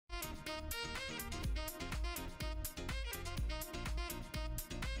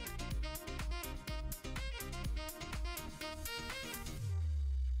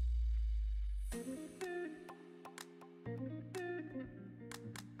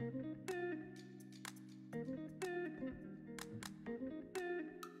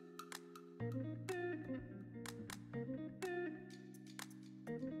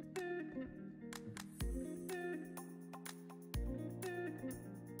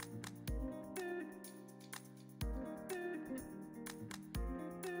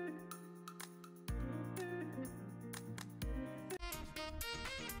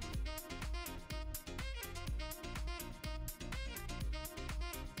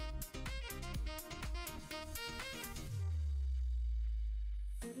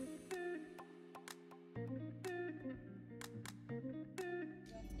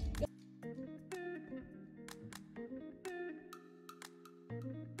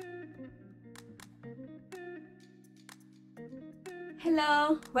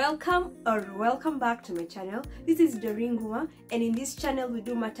Hello, welcome back to my channel. This is Doringuma, and in this channel we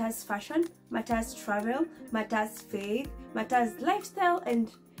do matters fashion, matters travel, matters faith, matters lifestyle,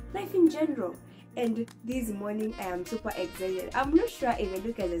 and life in general. And this morning I am super excited. I'm not sure if I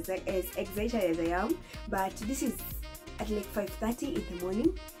look as excited as I am, but this is at like 5:30 in the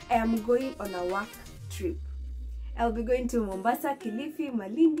morning. I am going on a work trip. I'll be going to Mombasa, Kilifi,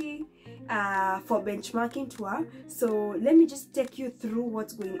 Malindi for benchmarking tour. So let me just take you through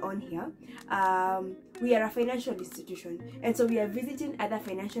what's going on here. We are a financial institution, and so we are visiting other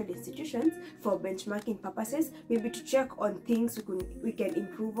financial institutions for benchmarking purposes, maybe to check on things we can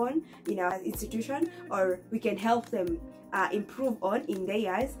improve on in our institution, or we can help them improve on in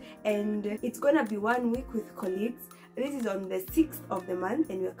theirs. And it's gonna be 1 week with colleagues. This is on the 6th of the month,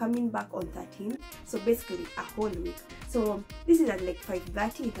 and we're coming back on 13th, so basically a whole week. So this is at like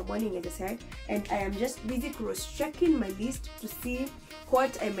 5:30 in the morning, as I said, and I am just busy cross-checking my list to see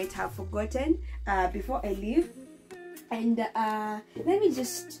what I might have forgotten before I leave. And let me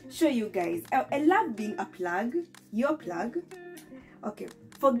just show you guys. I love being a plug, your plug. Okay,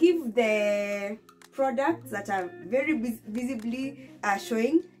 forgive the products that are very visibly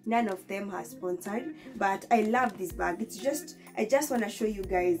showing. None of them are sponsored, but I love this bag. I just want to show you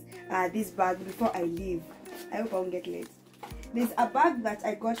guys this bag before I leave. I hope I won't get late. There's a bag that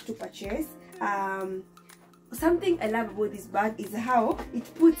I got to purchase. Something I love about this bag is how it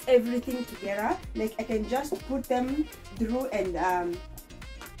puts everything together. Like, I can just put them through and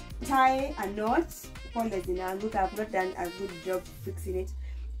tie a knot. I've not done a good job fixing it.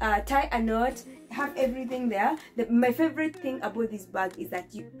 Tie a knot, have everything there. My favorite thing about this bag is that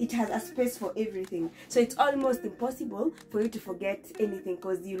it has a space for everything, so it's almost impossible for you to forget anything,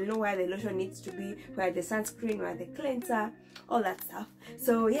 because you know where the lotion needs to be, where the sunscreen, where the cleanser, all that stuff.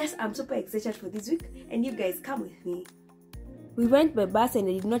 So yes, I'm super excited for this week, and you guys come with me. We went by bus, and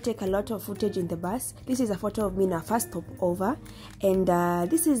I did not take a lot of footage in the bus. This is a photo of me in our first stopover, and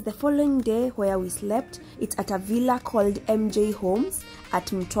this is the following day where we slept. It's at a villa called MJ Homes at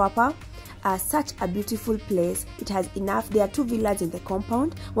Mtwapa. Such a beautiful place. It has enough. There are 2 villas in the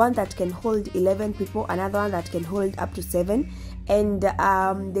compound, one that can hold 11 people, another one that can hold up to 7. And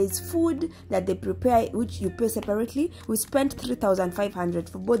there's food that they prepare, which you pay separately. We spent 3,500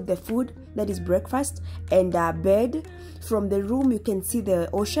 for both the food, that is breakfast, and bed. From the room you can see the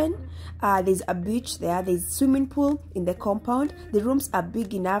ocean. There's a beach there. There's swimming pool in the compound. The rooms are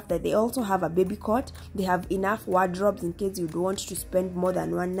big enough that they also have a baby cot. They have enough wardrobes in case you don't want to spend more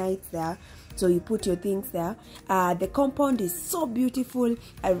than 1 night there, so you put your things there. The compound is so beautiful,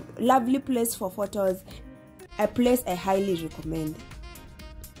 a lovely place for photos, a place I highly recommend.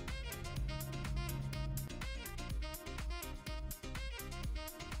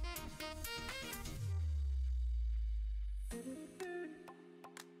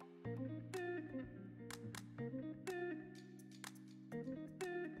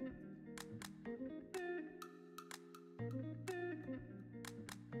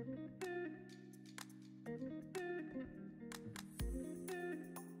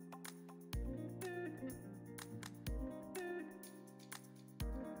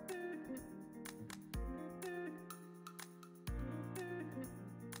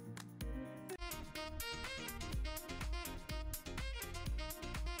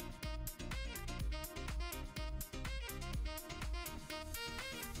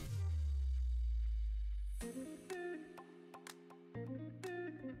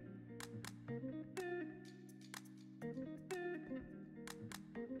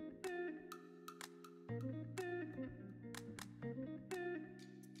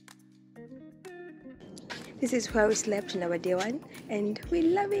 This is where we slept in our day 1, and we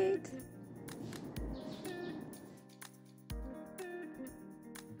love it.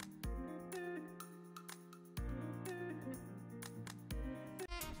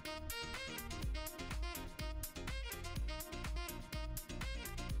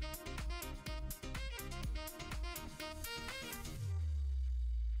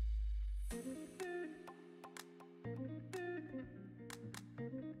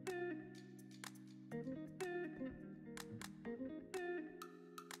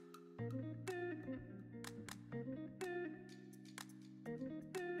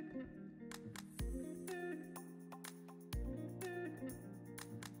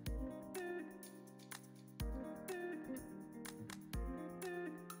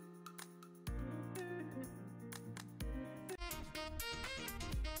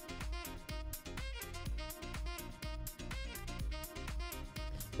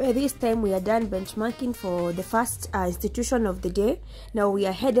 By this time we are done benchmarking for the first institution of the day. Now we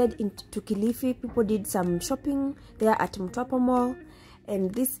are headed into Kilifi. People did some shopping there at Mtwapa Mall,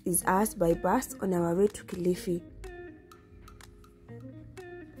 and this is us by bus on our way to Kilifi.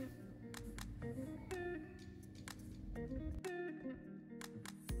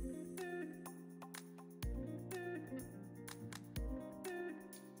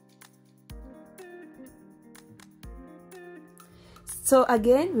 So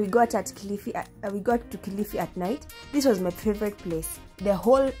again, we got to Kilifi at night. This was my favorite place. The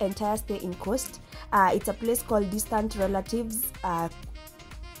whole entire stay in Coast. It's a place called Distant Relatives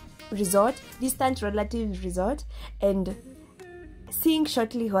Resort. And seeing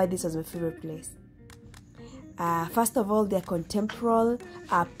shortly why this was my favorite place. First of all, their contemporary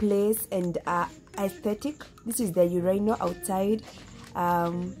place and aesthetic. This is the urinal outside.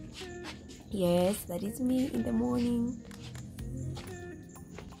 Yes, that is me in the morning.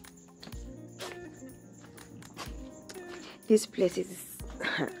 This place is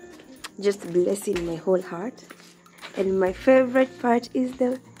just blessing my whole heart, and my favorite part is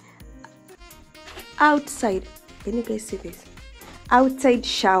the outside. Can you guys see this? Outside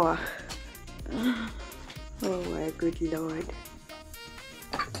shower. Oh my good Lord.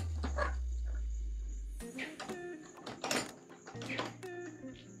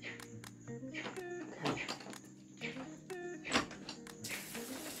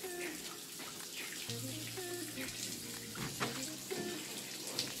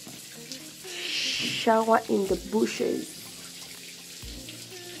 Shower in the bushes.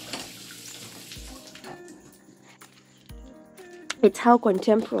 It's how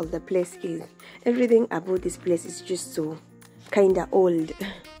contemporary the place is. Everything about this place is just so kinda old.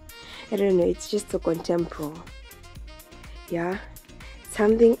 I don't know, it's just so contemporary. Yeah.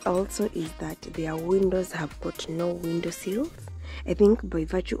 Something also is that their windows have got no window sills. I think by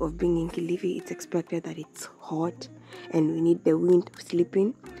virtue of being in Kilifi, it's expected that it's hot and we need the wind to sleep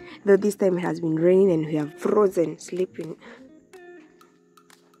in. Though this time it has been raining and we have frozen sleeping.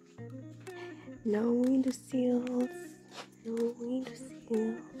 No window sills. No window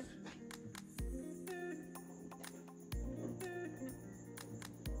sills.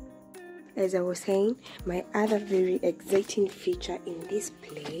 As I was saying, my other very exciting feature in this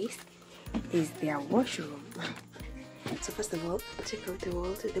place is their washroom. So first of all, check out the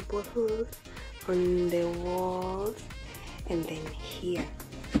walls with the bottles on the walls, and then here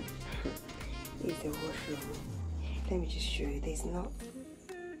is the washroom. Let me just show you. There's no.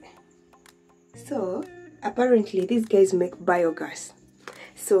 So apparently these guys make biogas.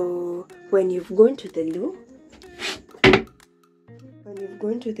 So when you've gone to the loo,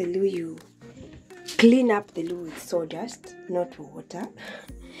 you clean up the loo with sawdust, not water.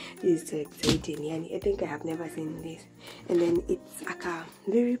 This is so exciting, yani. I think I have never seen this. And then it's like a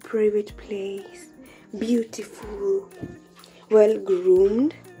very private place, beautiful, well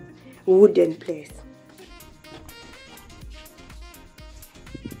groomed, wooden place.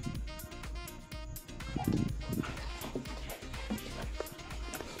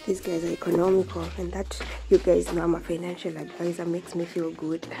 These guys are economical, and that, you guys know I'm a financial advisor, makes me feel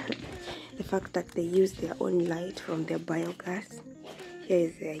good. The fact that they use their own light from their biogas. Here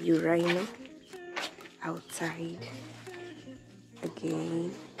is the urinal outside.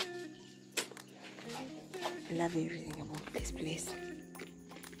 Again, I love everything about this place.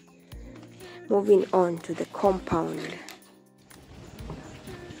 Moving on to the compound.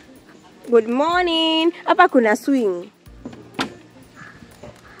 Good morning. Hapa kuna swing.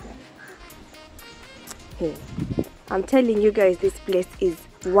 Hey, I'm telling you guys, this place is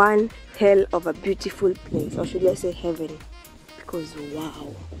one hell of a beautiful place, or should I say heaven? Because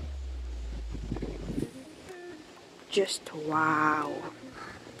wow, just wow.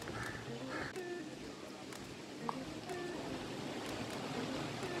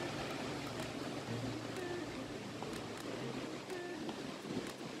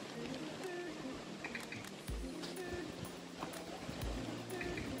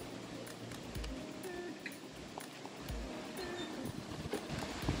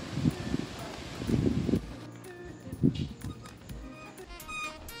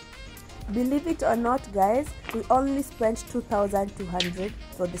 Believe it or not, guys, we only spent 2,200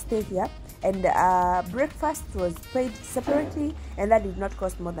 for the stay here, and breakfast was paid separately, and that did not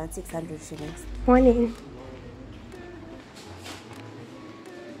cost more than 600 shillings. Morning.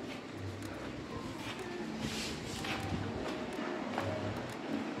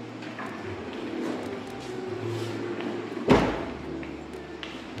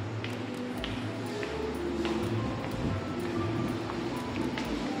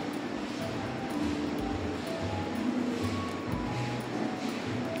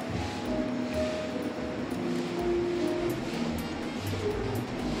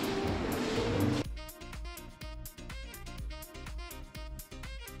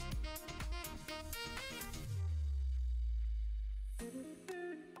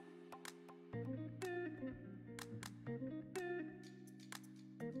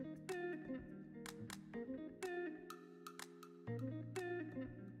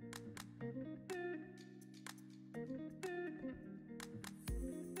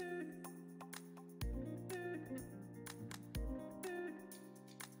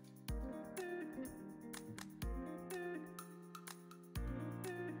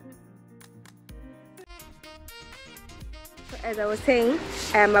 As I was saying,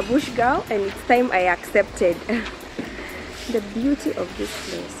 I am a bush girl and it's time I accepted. The beauty of this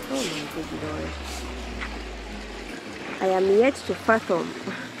place. Oh my good Lord. I am yet to fathom.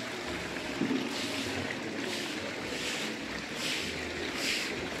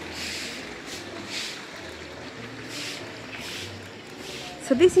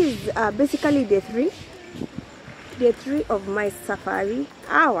 So this is basically day 3 of my safari,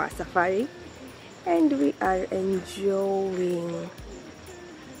 our safari, and we are enjoying.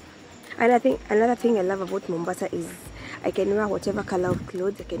 And I think another thing I love about Mombasa is I can wear whatever color of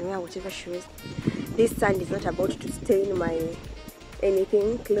clothes, I can wear whatever shoes. This sand is not about to stain my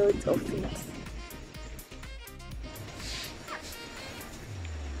anything, clothes or feet.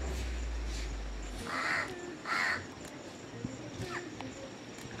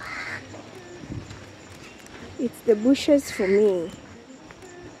 It's the bushes for me.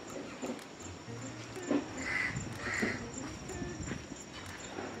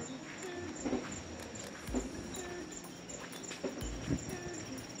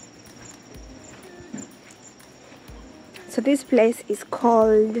 So this place is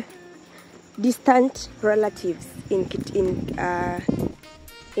called Distant Relatives in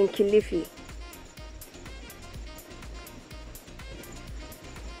Kilifi.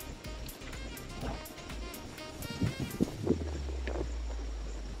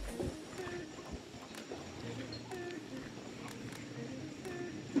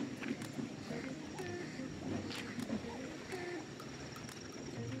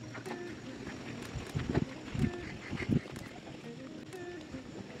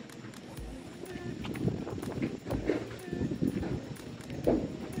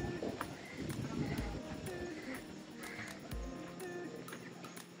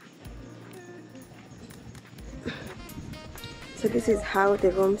 So this is how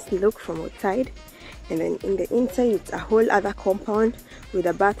the rooms look from outside, and then in the inside it's a whole other compound with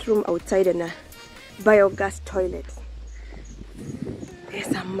a bathroom outside and a biogas toilet. There's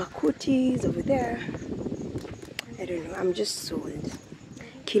some makutis over there. I don't know, I'm just sold.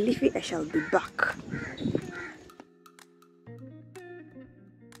 Kilifi, I shall be back.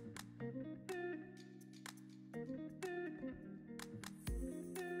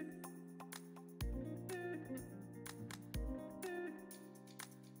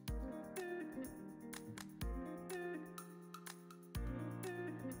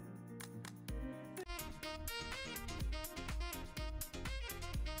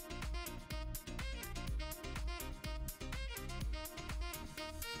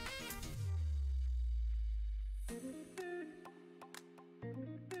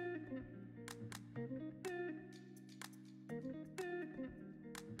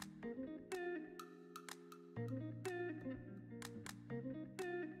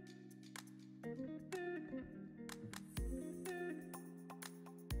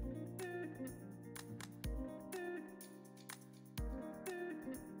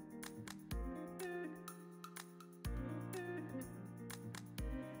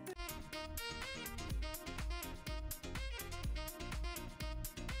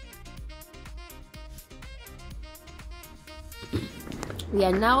 We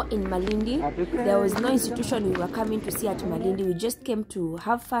are now in Malindi. There was no institution we were coming to see at Malindi. We just came to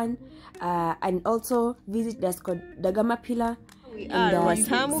have fun and also visit the Dagama Pillar.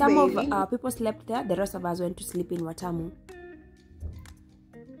 Watamu, some of our people slept there. The rest of us went to sleep in Watamu.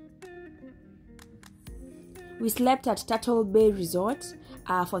 We slept at Turtle Bay Resort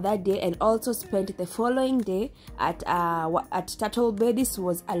for that day, and also spent the following day at Turtle Bay. This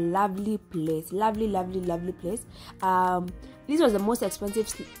was a lovely place, lovely place. This was the most expensive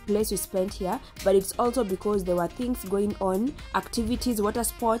place we spent here, but it's also because there were things going on, activities, water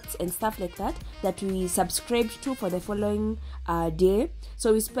sports and stuff like that, that we subscribed to for the following day.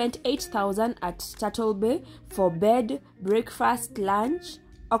 So we spent 8,000 at Turtle Bay for bed, breakfast, lunch,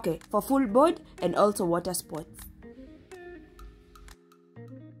 okay, for full board and also water sports.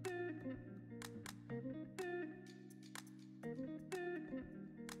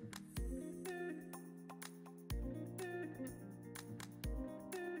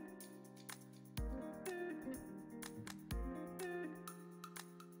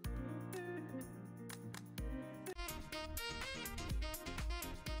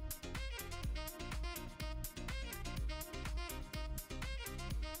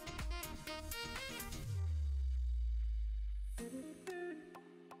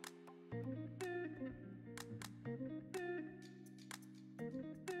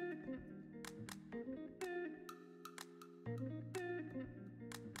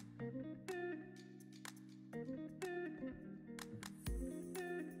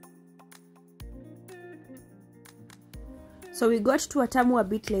 So we got to Watamu a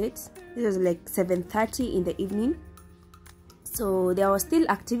bit late. This was like 7:30 in the evening. So there were still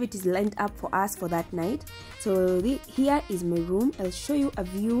activities lined up for us for that night. So here is my room. I'll show you a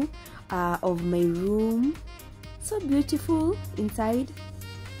view of my room. So beautiful inside.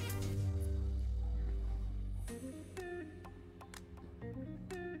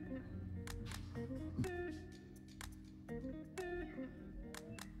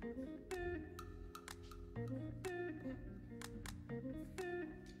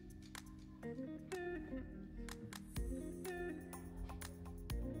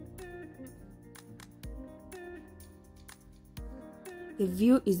 The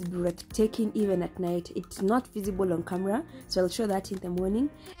view is breathtaking even at night. It's not visible on camera, so I'll show that in the morning.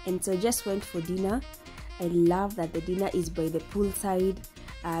 And so just went for dinner. I love that the dinner is by the poolside.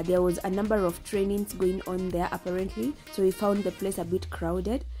 There was a number of trainings going on there apparently, so we found the place a bit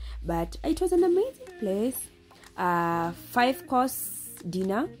crowded, but it was an amazing place. 5-course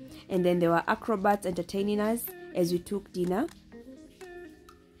dinner, and then there were acrobats entertaining us as we took dinner.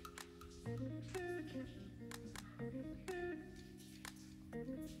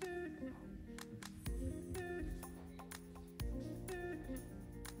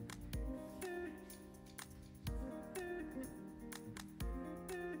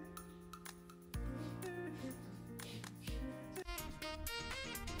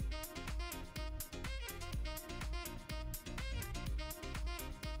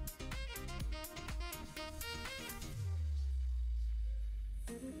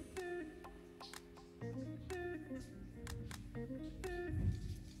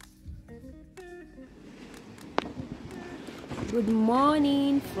 Good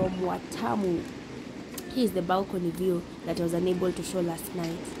morning from Watamu. Here's the balcony view that I was unable to show last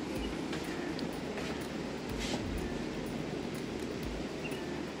night.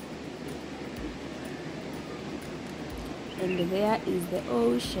 And there is the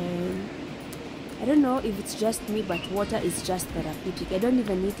ocean. I don't know if it's just me, but water is just therapeutic. I don't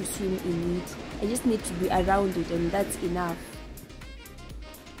even need to swim in it. I just need to be around it, and that's enough.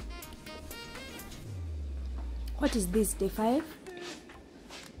 What is this, day 5?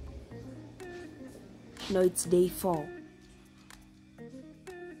 No, it's day 4.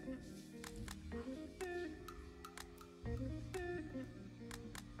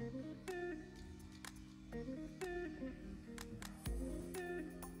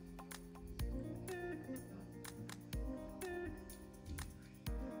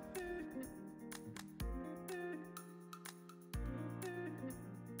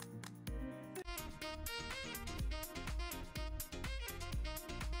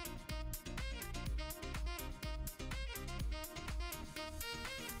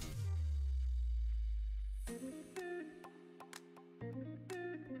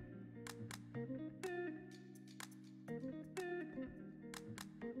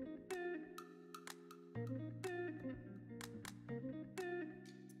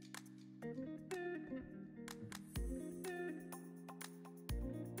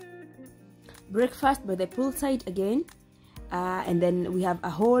 Breakfast by the poolside again, and then we have a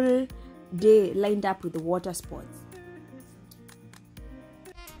whole day lined up with the water sports.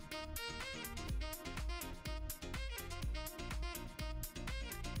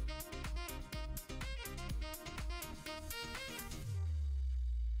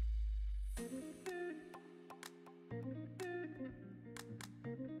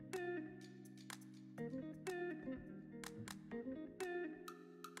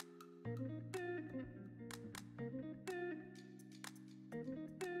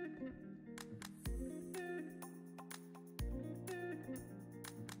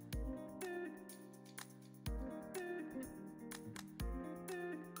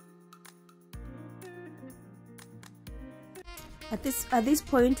 At this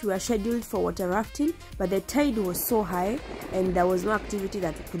point, we were scheduled for water rafting, but the tide was so high and there was no activity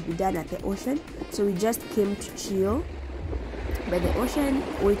that could be done at the ocean, so we just came to chill by the ocean,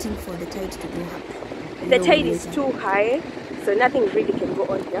 waiting for the tide to go up. The tide is too high, so nothing really can go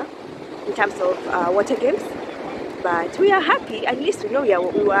on here in terms of water games, but we are happy. At least we know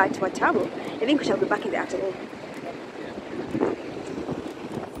we were at Watamu. I think we shall be back in the afternoon.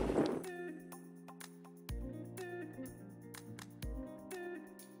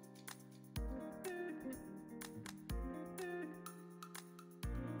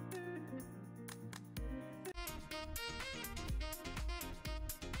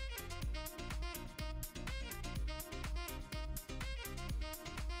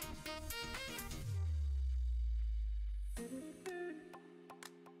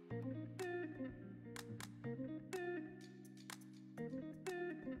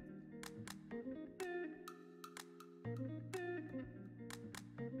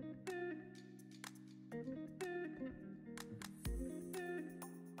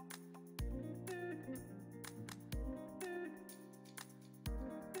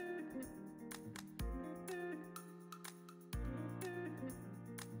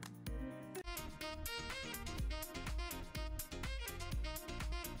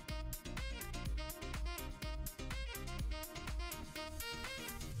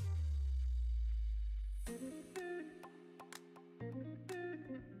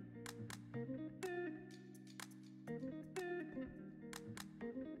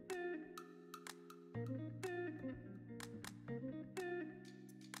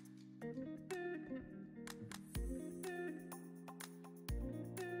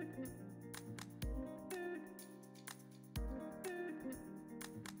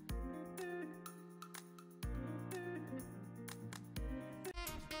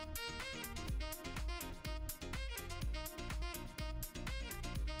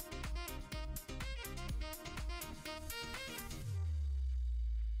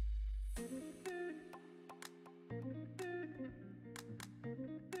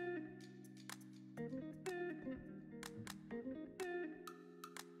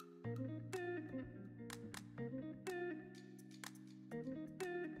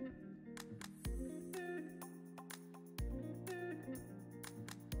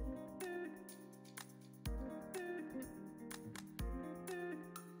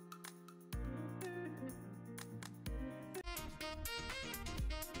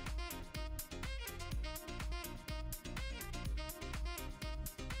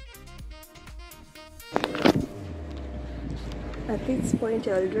 At this point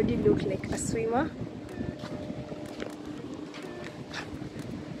I already look like a swimmer.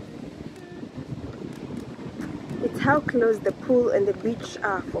 It's how close the pool and the beach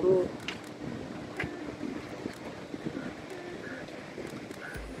are for me.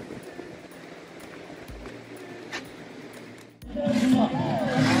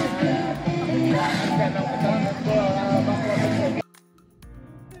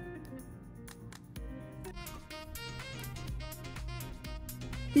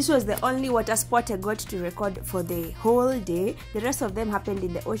 This was the only water sport I got to record for the whole day. The rest of them happened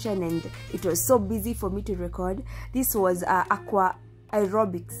in the ocean and it was so busy for me to record. This was aqua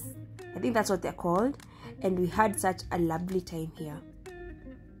aerobics. I think that's what they're called. And we had such a lovely time here.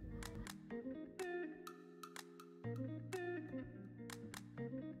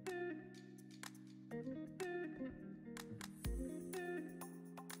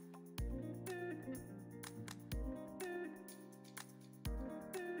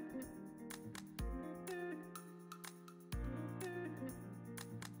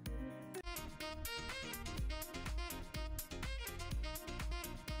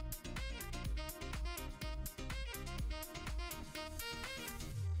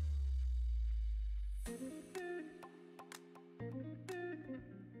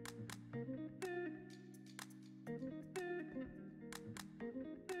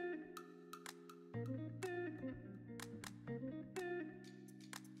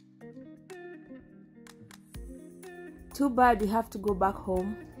 Too bad we have to go back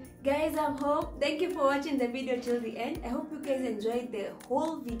home. Guys, I'm home. Thank you for watching the video till the end. I hope you guys enjoyed the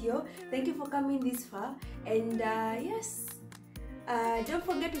whole video. Thank you for coming this far. And yes, don't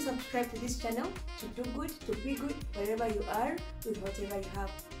forget to subscribe to this channel to do good, to be good wherever you are with whatever you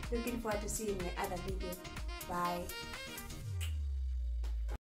have. Looking forward to seeing my other video. Bye.